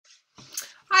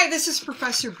Hi, this is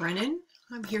Professor Brennan.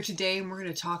 I'm here today and we're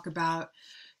going to talk about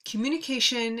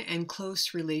communication and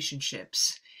close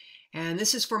relationships. And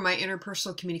this is for my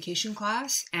interpersonal communication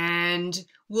class, and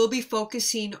we'll be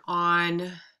focusing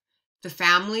on the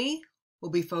family,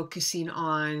 we'll be focusing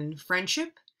on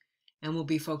friendship, and we'll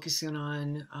be focusing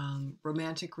on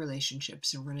romantic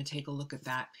relationships, and we're going to take a look at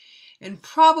that. And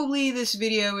probably this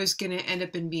video is going to end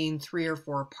up in being 3 or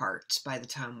 4 parts by the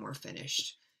time we're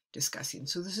finished discussing.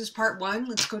 So this is part 1.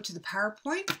 Let's go to the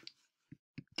PowerPoint.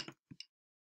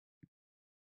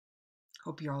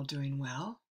 Hope you're all doing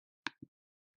well.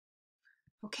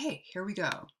 Okay, here we go.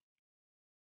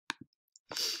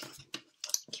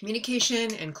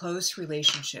 Communication and close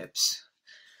relationships.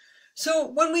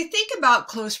 So when we think about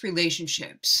close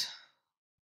relationships,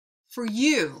 for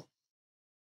you,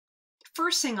 the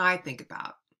first thing I think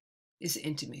about is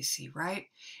intimacy, right?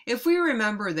 If we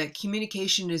remember that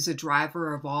communication is a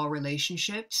driver of all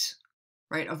relationships,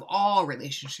 right? Of all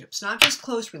relationships, not just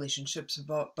close relationships,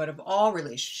 but of all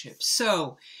relationships.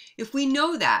 So if we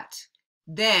know that,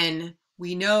 then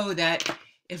we know that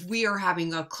if we are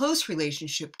having a close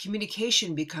relationship,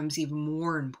 communication becomes even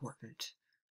more important,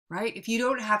 right? If you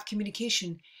don't have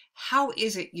communication, how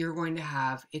is it you're going to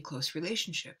have a close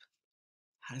relationship?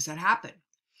 How does that happen?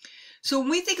 So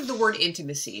when we think of the word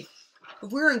intimacy,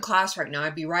 if we were in class right now,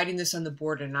 I'd be writing this on the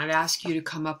board and I'd ask you to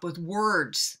come up with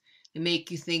words that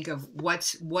make you think of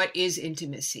what is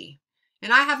intimacy.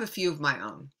 And I have a few of my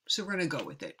own, so we're going to go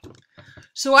with it.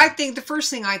 So I think the first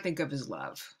thing I think of is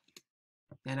love.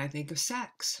 Then I think of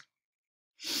sex.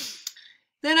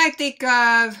 Then I think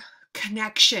of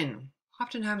connection.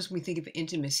 Oftentimes when we think of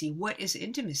intimacy, what is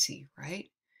intimacy, right?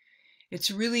 It's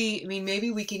really,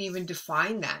 maybe we can even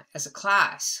define that as a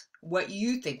class. What do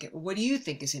you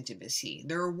think is intimacy?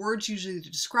 There are words usually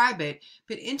to describe it,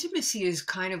 but intimacy is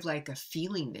kind of like a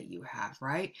feeling that you have,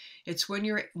 right? It's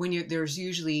when there's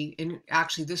usually, and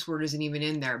actually this word isn't even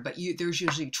in there, but there's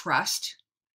usually trust,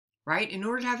 right? In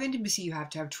order to have intimacy, you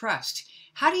have to have trust.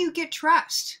 How do you get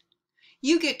trust?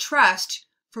 You get trust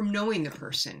from knowing the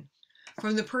person,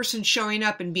 from the person showing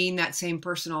up and being that same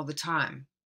person all the time,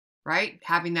 right?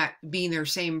 Having that, being their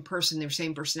same person, their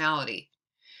same personality.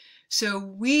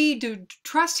 So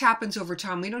trust happens over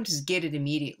time. We don't just get it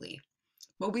immediately,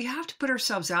 but we have to put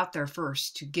ourselves out there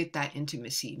first to get that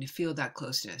intimacy and to feel that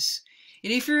closeness.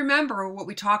 And if you remember what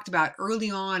we talked about early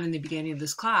on in the beginning of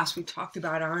this class, we talked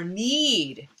about our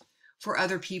need for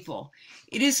other people.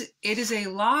 It is a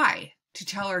lie to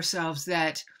tell ourselves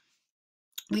that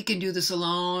we can do this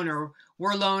alone or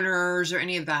we're loners or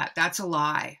any of that. That's a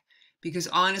lie, because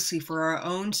honestly, for our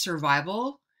own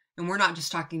survival, and we're not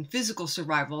just talking physical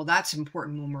survival, that's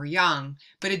important when we're young,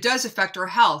 but it does affect our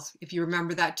health. If you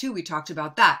remember that too, we talked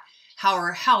about that. How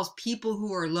our health, people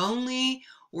who are lonely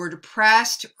or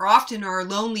depressed often are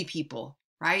lonely people,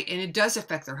 right? And it does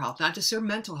affect their health, not just their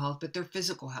mental health, but their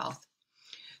physical health.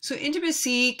 So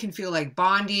intimacy can feel like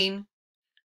bonding,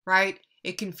 right?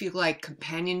 It can feel like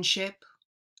companionship.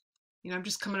 I'm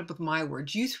just coming up with my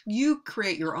words. You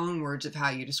create your own words of how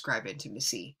you describe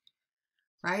intimacy,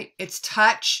 right? It's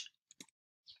touch.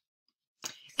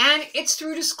 And it's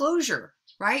through disclosure,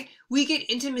 right? We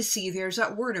get intimacy. There's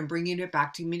that word. I'm bringing it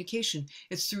back to communication.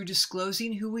 It's through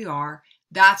disclosing who we are.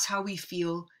 That's how we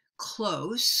feel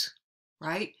close,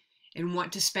 right? And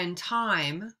want to spend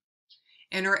time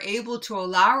and are able to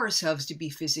allow ourselves to be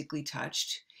physically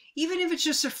touched, even if it's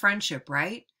just a friendship,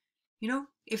 right?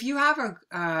 If you have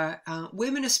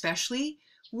women especially,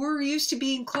 we're used to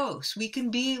being close. We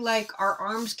can be like, our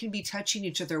arms can be touching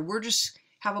each other. We're just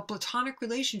have a platonic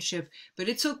relationship, but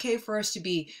it's okay for us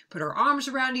to put our arms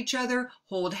around each other,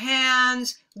 hold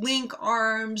hands, link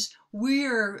arms. We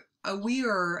are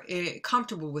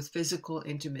comfortable with physical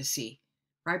intimacy,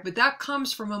 right? But that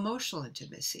comes from emotional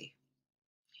intimacy.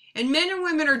 And men and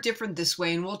women are different this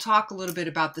way, and we'll talk a little bit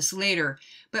about this later,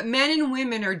 but men and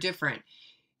women are different.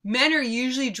 Men are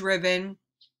usually driven,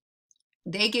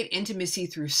 they get intimacy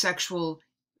through a sexual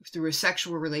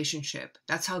relationship.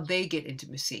 That's how they get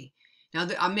intimacy. Now,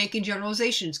 I'm making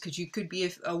generalizations because you could be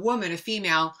a woman, a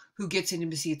female, who gets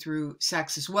intimacy through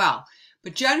sex as well.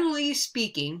 But generally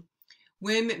speaking,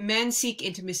 men seek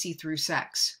intimacy through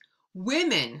sex.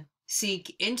 Women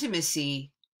seek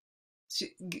intimacy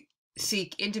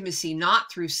not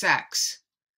through sex,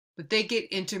 but they get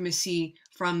intimacy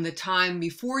from the time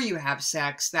before you have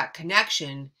sex, that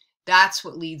connection. That's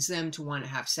what leads them to want to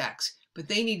have sex. But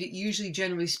they need to, usually,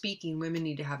 generally speaking, women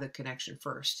need to have the connection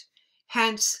first.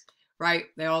 Hence, right,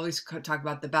 they always talk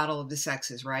about the battle of the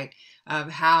sexes, right? Of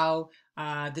how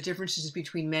the differences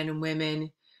between men and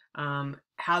women,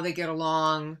 how they get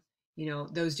along,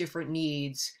 those different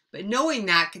needs. But knowing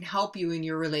that can help you in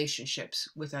your relationships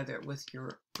with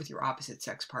your opposite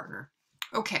sex partner.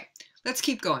 Okay, let's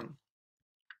keep going.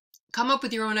 Come up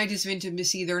with your own ideas of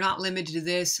intimacy. They're not limited to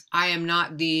this. I am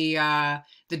not the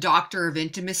doctor of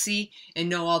intimacy and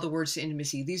know all the words to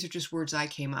intimacy. These are just words I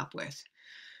came up with.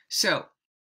 So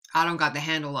I don't got the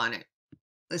handle on it.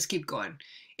 Let's keep going.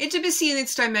 Intimacy and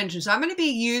its dimensions. I'm going to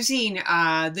be using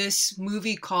this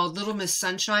movie called Little Miss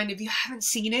Sunshine. If you haven't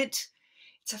seen it,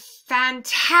 it's a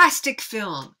fantastic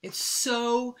film. It's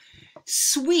so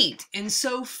sweet and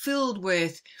so filled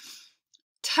with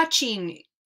touching,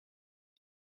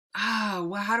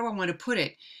 how do I want to put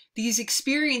it? These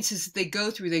experiences that they go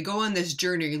through, they go on this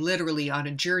journey, literally on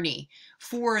a journey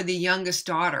for the youngest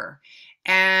daughter.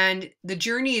 And the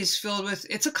journey is filled with,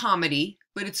 it's a comedy,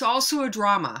 but it's also a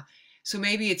drama. So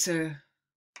maybe it's a,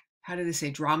 how do they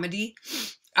say, dramedy?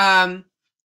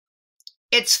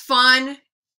 It's fun.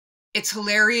 It's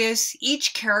hilarious.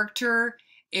 Each character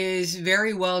is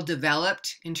very well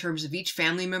developed in terms of each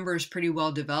family member is pretty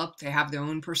well developed. They have their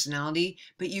own personality,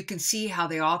 but you can see how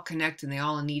they all connect and they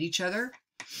all need each other.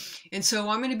 And so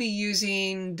I'm going to be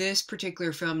using this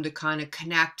particular film to kind of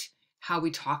connect how we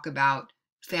talk about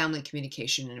family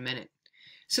communication in a minute.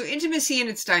 So intimacy and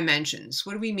its dimensions.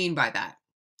 What do we mean by that?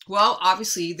 Well,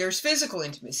 obviously there's physical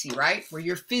intimacy, right? Where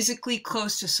you're physically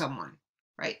close to someone,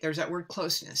 right? There's that word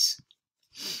closeness.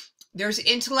 There's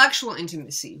intellectual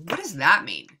intimacy. What does that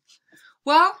mean?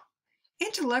 Well,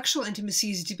 intellectual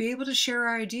intimacy is to be able to share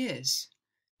ideas,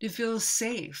 to feel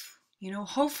safe. You know,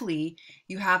 hopefully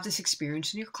you have this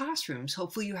experience in your classrooms.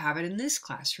 Hopefully you have it in this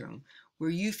classroom where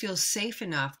you feel safe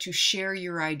enough to share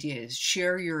your ideas,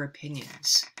 share your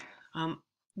opinions.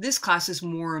 This class is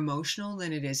more emotional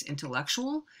than it is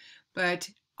intellectual, but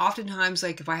oftentimes,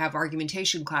 like if I have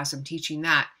argumentation class, I'm teaching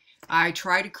that. I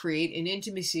try to create an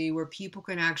intimacy where people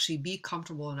can actually be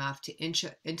comfortable enough to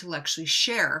intellectually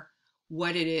share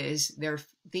what it is they're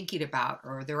thinking about,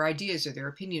 or their ideas, or their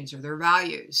opinions, or their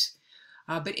values.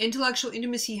 But intellectual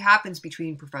intimacy happens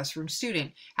between professor and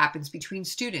student, happens between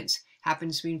students,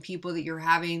 happens between people that you're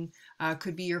having,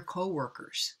 could be your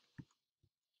co-workers.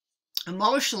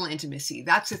 Emotional intimacy,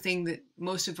 that's the thing that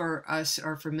most of us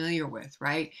are familiar with,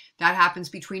 right? That happens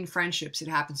between friendships. It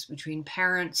happens between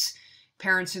parents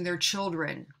and their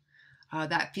children.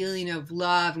 That feeling of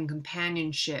love and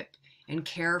companionship and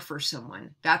care for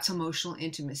someone. That's emotional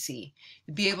intimacy.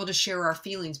 To be able to share our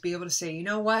feelings, be able to say, you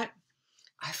know what?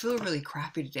 I feel really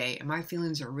crappy today and my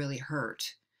feelings are really hurt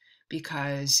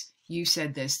because you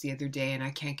said this the other day and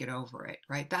I can't get over it,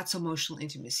 right? That's emotional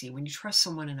intimacy. When you trust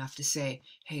someone enough to say,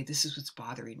 hey, this is what's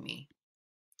bothering me.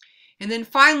 And then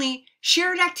finally,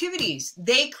 shared activities.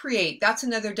 They create, that's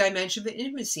another dimension of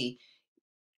intimacy.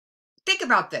 Think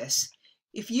about this.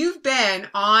 If you've been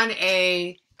on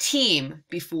a team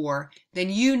before, then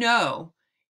you know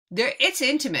it's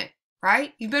intimate,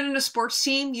 right? You've been in a sports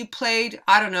team, you played,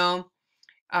 I don't know,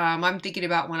 I'm thinking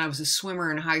about when I was a swimmer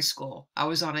in high school. I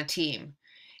was on a team.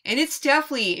 And it's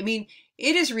definitely, I mean,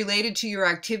 it is related to your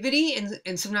activity,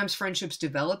 and sometimes friendships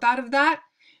develop out of that.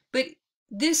 But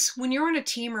this, when you're on a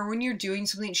team or when you're doing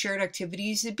something, shared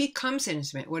activities, it becomes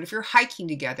intimate. What if you're hiking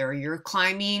together, or you're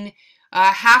climbing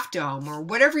Half Dome, or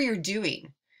whatever you're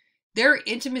doing? Their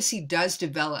intimacy does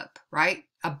develop, right?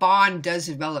 A bond does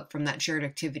develop from that shared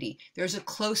activity. There's a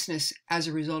closeness as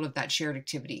a result of that shared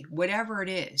activity, whatever it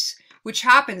is, which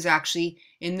happens actually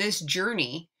in this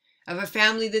journey of a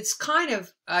family that's kind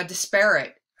of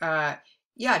disparate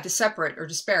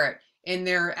in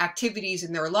their activities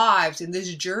in their lives. And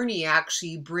this journey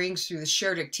actually brings, through the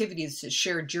shared activities, the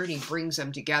shared journey brings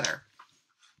them together.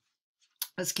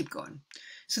 Let's keep going.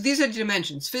 So these are the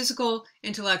dimensions: physical,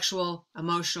 intellectual,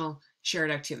 emotional,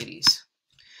 shared activities.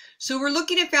 So we're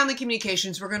looking at family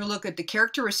communications. We're going to look at the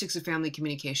characteristics of family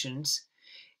communications,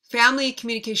 family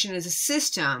communication as a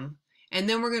system, and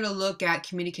then we're going to look at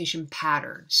communication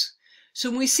patterns. So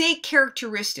when we say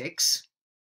characteristics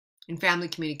in family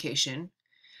communication,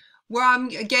 well, I'm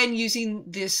again using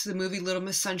the movie Little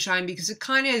Miss Sunshine, because it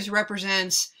kind of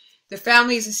represents the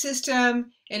family as a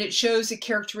system, and it shows the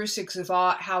characteristics of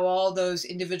how all those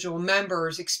individual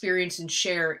members experience and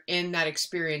share in that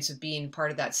experience of being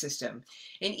part of that system.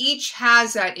 And each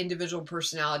has that individual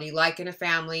personality, like in a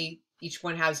family,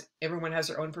 everyone has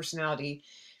their own personality.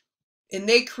 And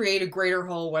they create a greater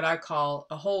whole. What I call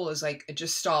a whole is like a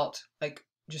gestalt. Like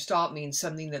gestalt means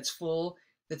something that's full,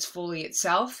 that's fully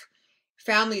itself.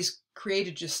 Families create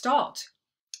a gestalt,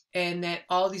 and that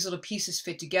all these little pieces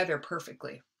fit together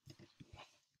perfectly.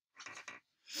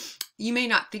 You may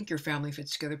not think your family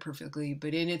fits together perfectly,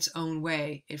 but in its own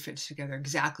way, it fits together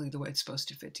exactly the way it's supposed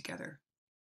to fit together.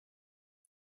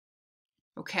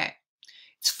 Okay.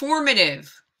 It's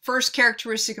formative. First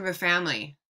characteristic of a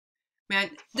family.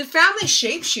 Man, the family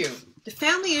shapes you. The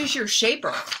family is your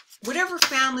shaper. Whatever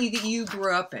family that you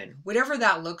grew up in, whatever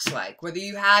that looks like, whether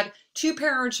you had two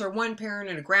parents or one parent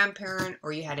and a grandparent,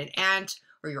 or you had an aunt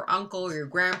or your uncle or your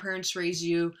grandparents raised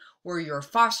you, or you're a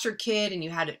foster kid and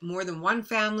you had more than one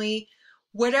family,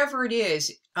 whatever it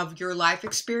is of your life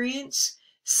experience,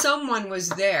 someone was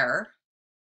there.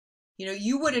 You know,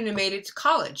 you wouldn't have made it to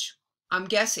college, I'm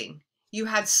guessing. You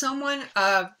had someone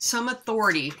of some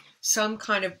authority, some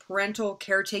kind of parental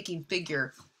caretaking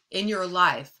figure in your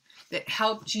life that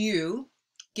helped you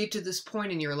get to this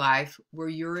point in your life where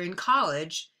you're in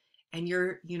college and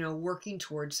you're, you know, working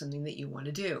towards something that you want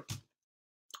to do.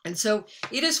 And so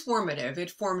it is formative.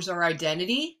 It forms our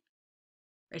identity.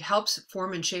 It helps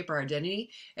form and shape our identity.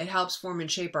 It helps form and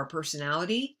shape our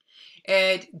personality.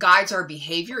 It guides our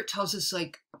behavior. It tells us,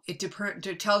 like, it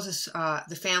tells us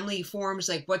the family forms,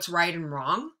 like, what's right and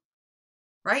wrong,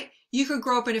 right? You could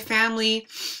grow up in a family.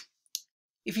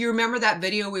 If you remember that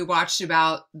video we watched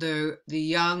about the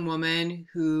young woman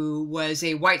who was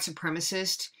a white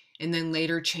supremacist and then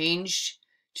later changed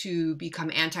to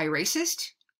become anti-racist,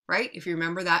 right? If you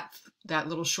remember that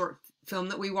little short film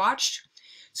that we watched.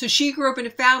 So she grew up in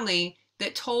a family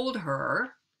that told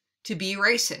her to be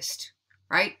racist,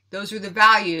 right? Those are the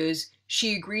values.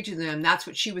 She agreed to them. That's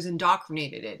what she was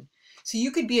indoctrinated in. So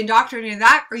you could be indoctrinated in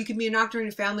that, or you could be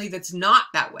indoctrinated in a family that's not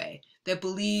that way, that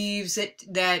believes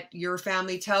that your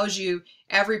family tells you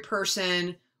every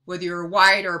person, whether you're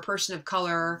white or a person of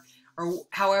color or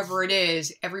however it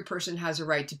is, every person has a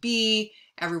right to be,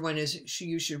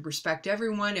 you should respect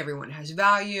everyone, everyone has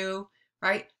value,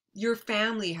 right? Your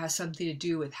family has something to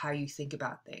do with how you think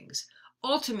about things.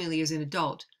 Ultimately, as an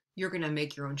adult, you're going to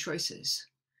make your own choices,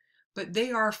 but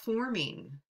they are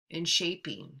forming and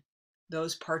shaping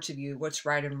those parts of you, what's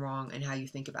right and wrong, and how you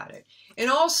think about it. And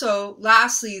also,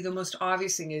 lastly, the most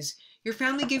obvious thing is your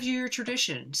family gives you your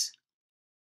traditions,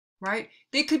 right?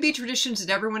 They could be traditions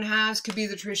that everyone has, could be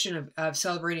the tradition of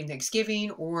celebrating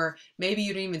Thanksgiving, or maybe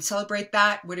you don't even celebrate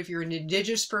that. What if you're an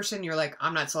indigenous person? You're like,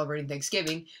 I'm not celebrating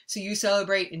Thanksgiving. So you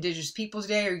celebrate Indigenous Peoples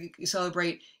Day, or you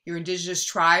celebrate your indigenous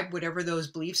tribe, whatever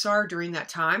those beliefs are during that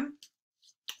time.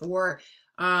 Or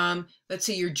let's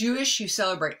say you're Jewish, you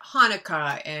celebrate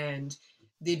Hanukkah and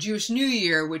the Jewish New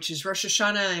Year, which is Rosh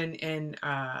Hashanah and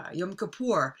Yom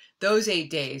Kippur, those 8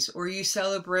 days. Or you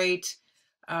celebrate,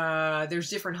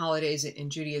 there's different holidays in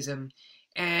Judaism.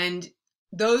 And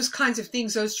those kinds of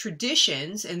things, those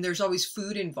traditions, and there's always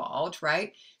food involved,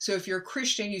 right? So if you're a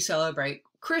Christian, you celebrate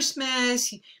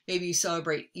Christmas, maybe you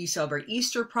celebrate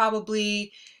Easter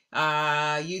probably.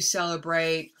 You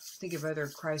celebrate, think of other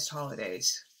Christ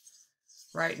holidays.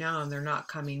 Right now, they're not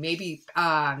coming. Maybe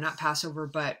not Passover,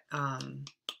 but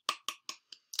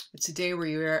it's a day where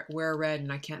you wear red,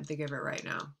 and I can't think of it right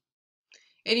now.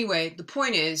 Anyway, the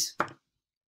point is,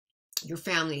 your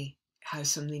family has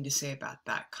something to say about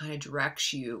that. Kind of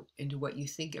directs you into what you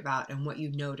think about and what you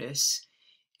notice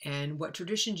and what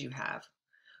traditions you have.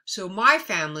 So my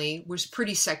family was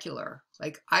pretty secular.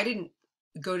 Like, I didn't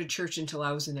go to church until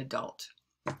I was an adult.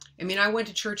 I mean, I went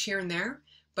to church here and there,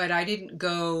 but I didn't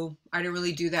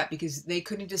really do that because they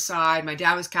couldn't decide. My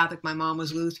dad was Catholic, my mom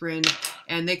was Lutheran,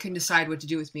 and they couldn't decide what to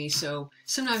do with me. So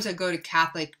sometimes I'd go to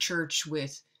Catholic church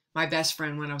with my best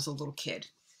friend when I was a little kid.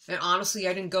 And honestly,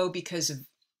 I didn't go because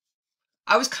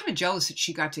I was kind of jealous that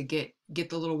she got to get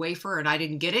the little wafer and I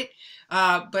didn't get it.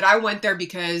 But I went there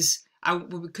because I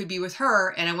could be with her,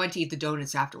 and I went to eat the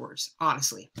donuts afterwards,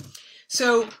 honestly.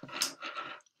 So,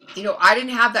 you know, I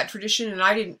didn't have that tradition, and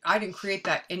I didn't create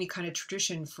that any kind of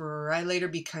tradition I later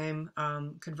became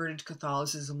converted to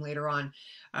Catholicism later on,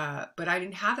 but I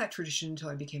didn't have that tradition until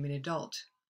I became an adult.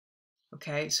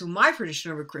 Okay, so my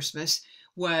tradition over Christmas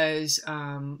was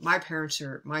my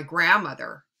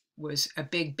grandmother was a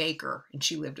big baker, and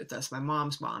she lived with us, my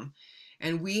mom's mom,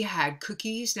 and we had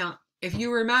cookies. Now, if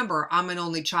you remember, I'm an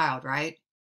only child, right?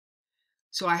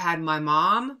 So I had my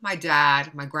mom, my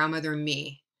dad, my grandmother, and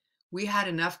me. We had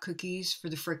enough cookies for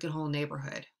the freaking whole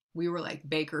neighborhood. We were like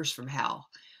bakers from hell.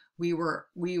 We were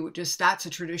just, that's a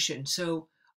tradition. So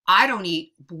I don't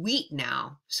eat wheat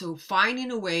now. So finding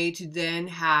a way to then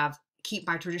keep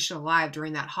my tradition alive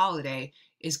during that holiday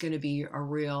is going to be a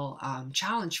real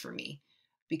challenge for me,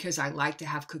 because I like to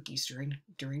have cookies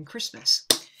during Christmas.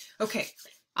 Okay,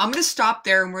 I'm going to stop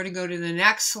there, and we're going to go to the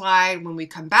next slide when we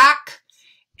come back,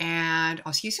 and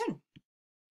I'll see you soon.